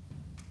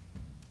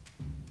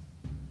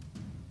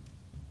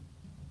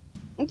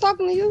 I'm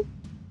talking to you.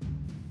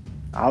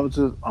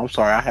 I'm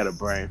sorry, I had a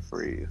brain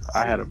freeze.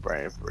 I had a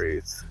brain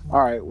freeze.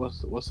 All right,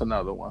 what's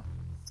another one?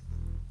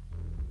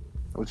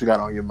 What you got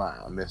on your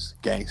mind, Miss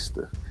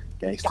Gangster?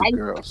 Gangster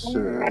girl,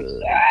 sure.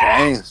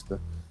 Gangster.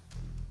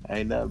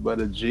 Ain't nothing but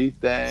a G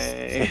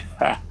thing.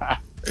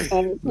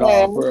 Okay,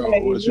 No, bro,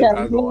 okay. what you You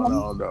having got going fun?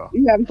 on though?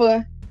 You having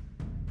fun?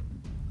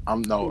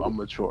 I'm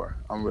mature.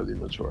 I'm really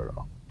mature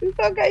though. It's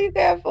okay, you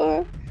can have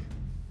fun.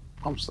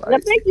 I'm I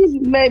psyched. think you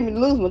just made me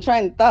lose my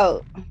train of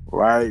thought.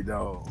 Right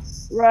though.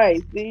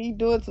 Right. See, you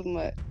doing too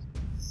much.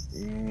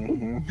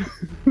 Hmm.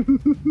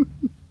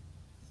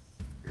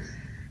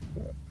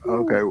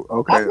 Okay, I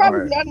okay, all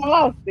promise right. you I done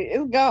lost it.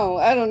 It's gone.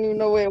 I don't even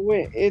know where it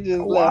went. It just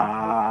left.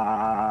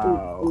 It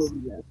Wow.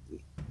 left.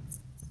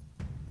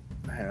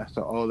 That's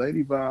the old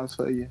lady vibes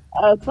for you.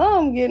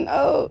 Some getting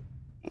old.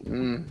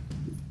 Mm.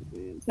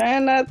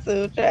 Trying not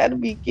to. Try to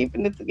be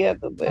keeping it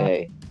together, but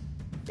hey,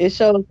 it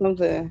shows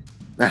something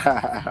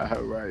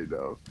Right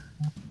though.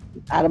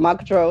 out of my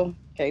control.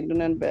 Can't do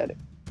nothing about it.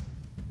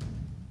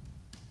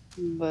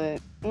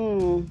 But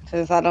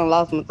since I done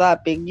lost my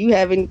topic, you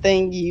have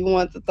anything you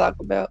want to talk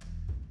about?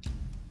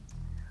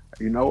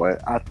 You know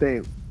what? I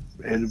think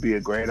it'd be a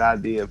great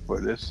idea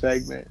for this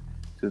segment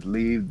to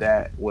leave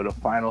that with a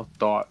final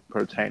thought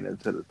pertaining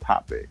to the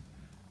topic,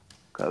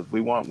 because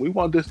we want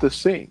this to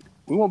sink.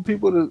 We want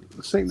people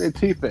to sink their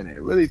teeth in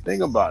it. Really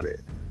think about it.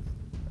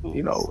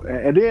 You know,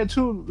 and then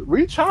to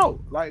reach out,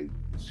 like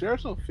share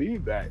some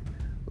feedback.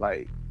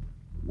 Like,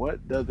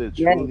 what does it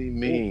Yeah. truly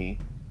mean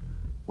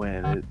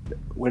when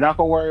we're not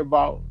gonna worry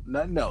about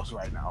nothing else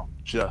right now?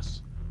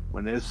 Just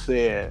when it's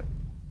said,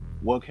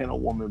 what can a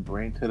woman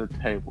bring to the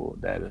table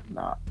that is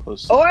not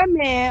pussy? Or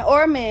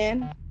a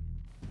man,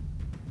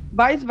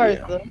 vice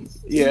versa.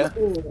 Yeah.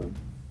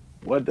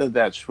 What does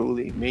that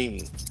truly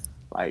mean?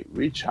 Like,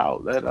 reach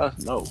out, let us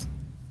know.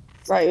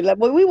 Right. Like,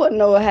 well, we wouldn't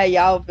know how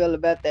y'all feel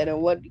about that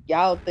and what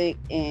y'all think,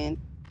 and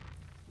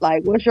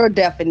like, what's your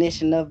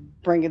definition of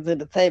bringing to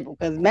the table?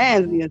 Because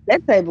man's is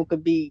that table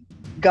could be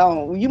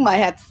gone. You might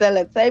have to sell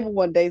that table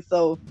one day.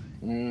 So,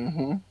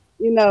 Mm-hmm.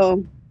 you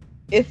know,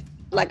 it's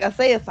like I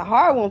say, it's a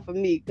hard one for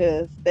me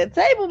because that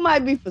table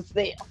might be for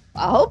sale.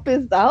 I hope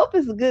it's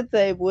a good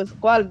table. It's a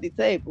quality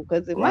table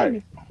because it might be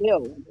Right. for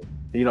sale.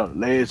 You know,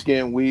 legs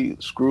getting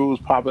weak, screws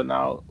popping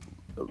out,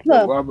 the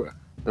Huh.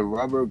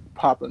 rubber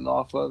popping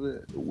off of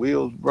it, the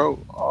wheels broke.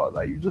 Oh,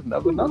 like you just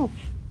never know.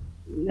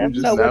 You You never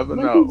just know. never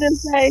What you know.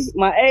 just say?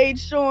 My age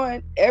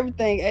showing,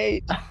 everything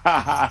age.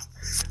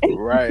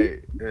 Right.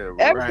 Yeah, right.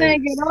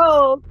 Everything get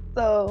old.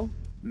 So,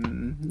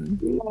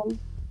 Mm-hmm. you know,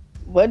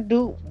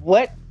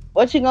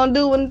 what you gonna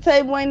do when the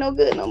table ain't no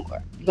good no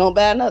more? You gonna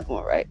buy another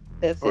one, right?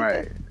 That's it.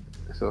 Right.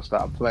 So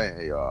stop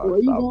playing, y'all. Or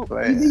you Stop gonna either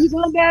playing. you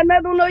gonna buy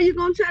another one or you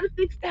gonna try to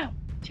fix that one.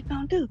 What you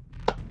gonna do?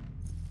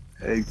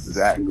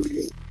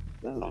 Exactly.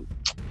 So,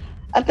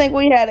 I think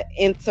we had an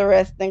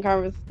interesting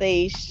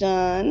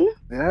conversation.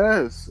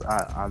 Yes,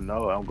 I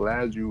know. I'm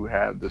glad you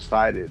have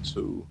decided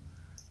to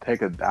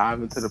take a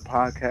dive into the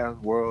podcast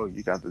world.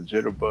 You got the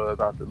jitterbug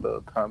out the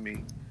little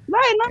tummy.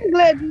 Right, and I'm And,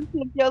 glad you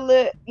took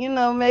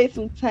your made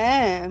some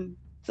time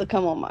to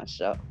come on my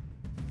show.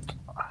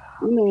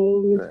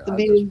 Mr. I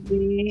just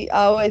Busy,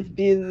 always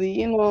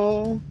busy,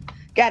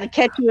 got to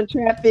catch you in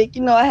traffic.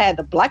 I had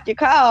to block your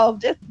call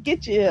just to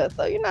get you here.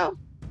 So, I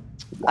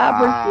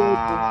appreciate it.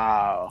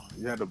 wow.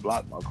 You had to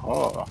block my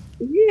call.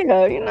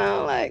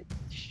 Yeah, like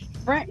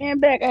front and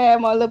back. I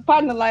had my little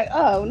partner like,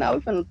 oh, now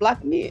we finna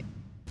block me.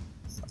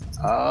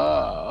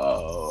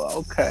 Oh,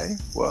 okay.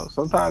 Well,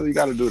 sometimes you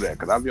got to do that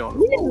because I be on the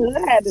move.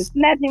 Yeah, I had to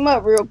snatch him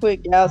up real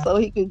quick, y'all, so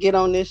he could get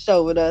on this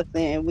show with us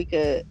and we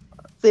could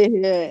sit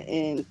here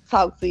and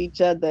talk to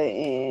each other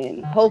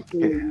and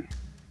hopefully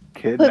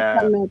put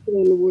Kidnap, something out there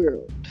in the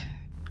world.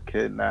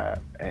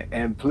 kidnap,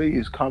 and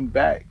please come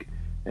back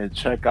and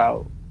check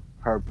out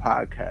her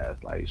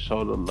podcast. Like,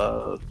 show the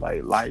love.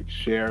 Like,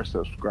 share,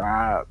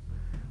 subscribe,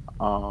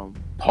 post,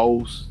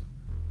 repost,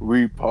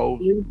 Repost,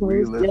 yeah.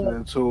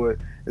 re-listening to it.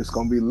 It's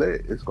gonna be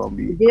lit. It's gonna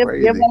be Give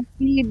crazy. us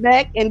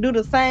feedback and do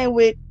the same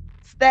with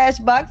Stash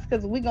Box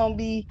because we're gonna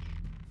be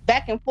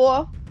back and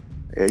forth.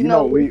 Yeah, you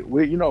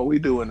know we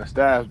do in the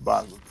stash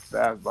box. With the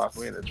stash box,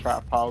 we in the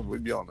trap house. We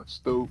be on the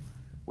stoop.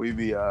 We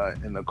be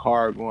in the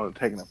car going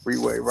taking a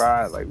freeway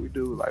ride. Like we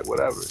do, like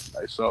whatever.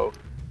 Like so,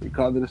 we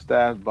come to the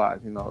stash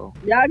box. Y'all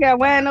got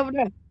wine over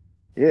there.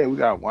 Yeah, we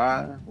got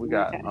wine. We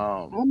got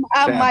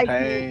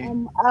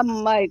champagne. I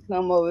might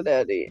come over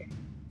there then.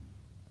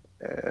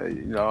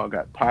 I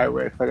got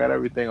Pyrex. I got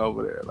everything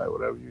over there. Like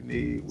whatever you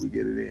need, we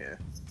get it in.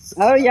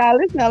 Oh y'all,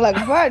 this sound like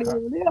a party over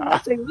there. I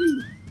think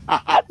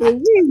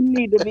we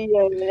need to be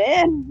over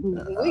there.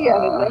 We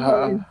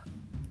gotta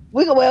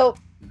well,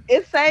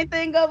 it's same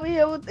thing over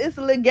here. It's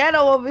a little ghetto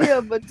over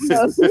here, but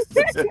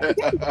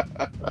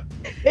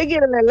it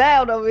get a little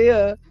loud over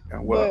here.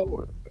 And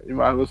well, you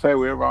might as well say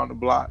we're around the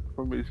block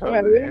from each other.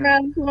 Right, we're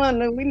around the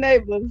corner. We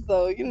neighbors,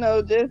 so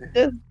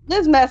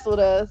just mess with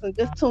us and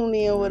just tune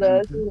in with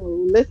us.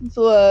 Listen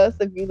to us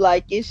if you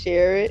like it,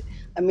 share it.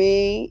 I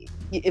mean,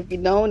 if you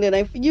don't, it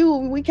ain't for you.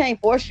 We can't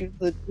force you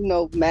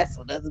to mess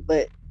with us,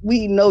 but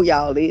we know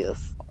y'all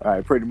is. All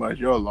right, pretty much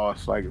your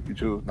loss. Like if you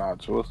choose not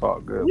to, it's all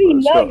good. We but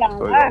know still, y'all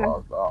your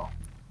loss, though.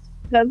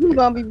 Cause who's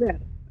gonna be better?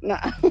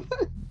 Nah.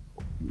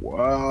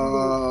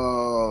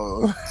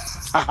 Whoa.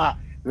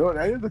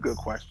 That is a good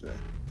question.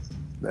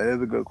 That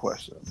is a good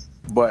question.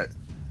 But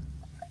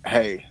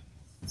hey,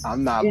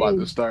 I'm not about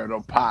to stir no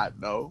pot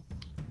though.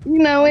 We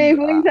ain't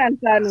trying to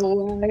start no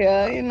war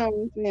here. You know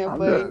what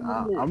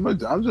I'm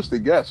saying? I'm just a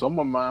guest. I'm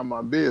gonna mind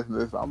my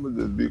business. I'm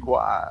gonna just be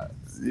quiet.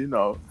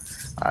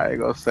 I ain't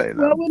gonna say nothing.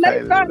 Well, when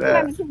they start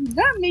trying to come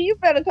dump me, you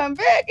better come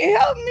back and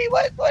help me.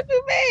 What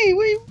you mean?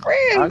 We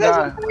friends. That's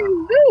what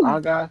friends do. I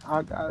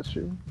got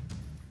you.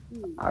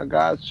 I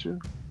got you.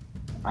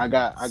 I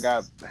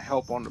got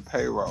help on the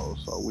payroll,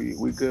 so we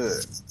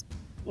good.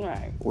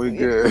 Right. We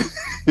good.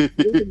 We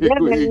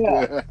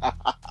good.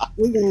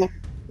 We gonna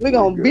we We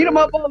gonna beat them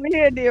up good. over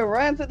here, then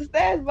run to the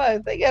stash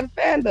bus. They gotta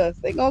defend us.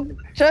 They gonna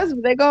trust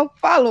me. They gonna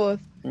follow us.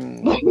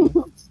 Hmm.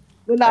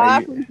 But no, I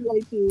Hey,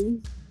 appreciate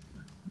you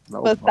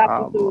no for stopping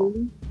problem.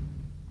 through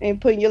and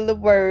putting your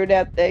little word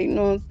out there. You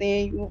know what I'm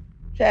saying? You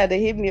tried to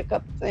hit me a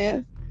couple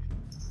times,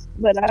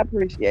 but I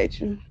appreciate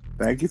you.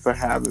 Thank you for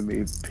having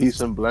me. Peace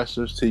and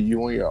blessings to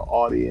you and your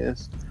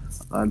audience.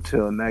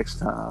 Until next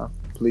time,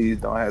 please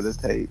don't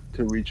hesitate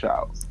to reach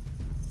out.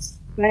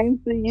 Same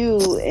to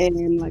you.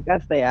 And like I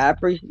say, I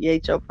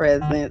appreciate your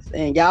presence.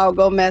 And y'all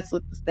go mess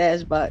with the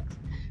stash box.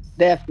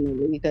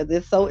 Definitely. Because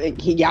it's so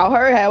y'all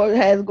heard how it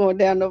has going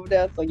down over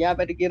there. So y'all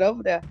better get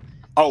over there.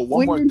 Oh,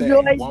 We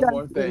enjoy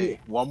jumping it.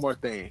 one more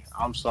thing.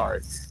 I'm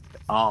sorry.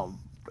 Um,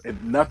 if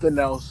nothing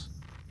else,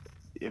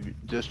 if you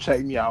just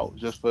check me out,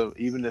 just for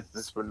even if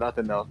it's for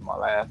nothing else, my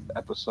last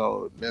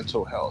episode,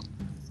 mental health.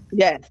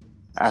 Yes.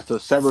 After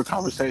several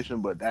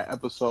conversation, but that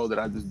episode that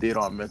I just did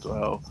on mental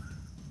health,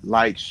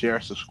 like, share,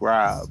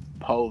 subscribe,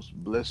 post,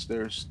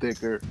 blister,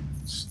 sticker,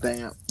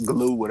 stamp,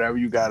 glue, whatever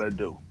you gotta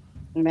do.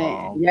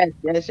 Man. Um, Yes,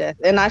 yes, yes.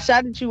 And I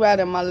shouted you out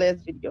in my last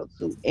video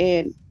too.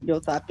 And your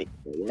topic.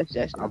 So yes,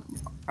 yes, I,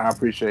 yes. I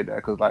appreciate that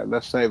because, like,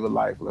 let's save a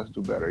life. Let's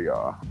do better,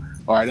 y'all.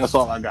 All right, that's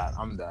all I got.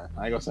 I'm done.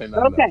 I ain't gonna say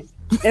nothing Okay.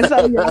 And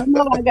so y'all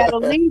know I gotta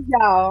leave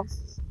y'all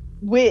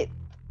with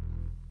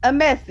a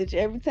message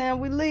every time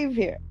we leave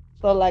here.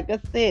 So, like I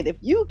said, if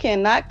you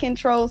cannot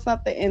control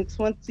something in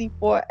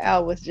 24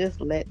 hours, just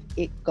let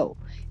it go.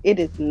 It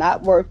is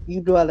not worth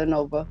you dwelling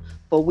over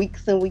for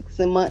weeks and weeks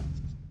and months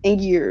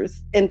and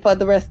years and for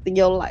the rest of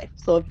your life.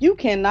 So, if you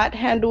cannot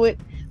handle it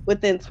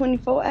within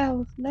 24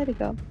 hours, let it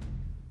go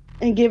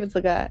and give it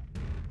to God.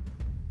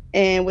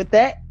 And with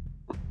that,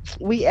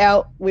 we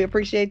out. We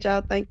appreciate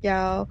y'all. Thank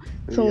y'all.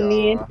 See Tune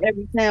in y'all.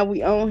 every time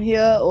we on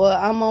here or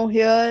I'm on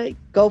here.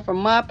 Go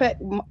from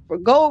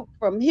go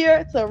from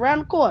here to around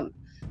the corner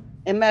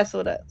and mess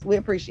with us. We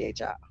appreciate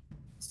y'all.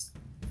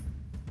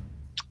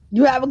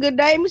 You have a good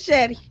day,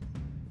 Machete.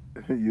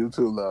 You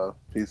too, love.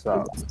 Peace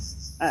out.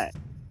 All right.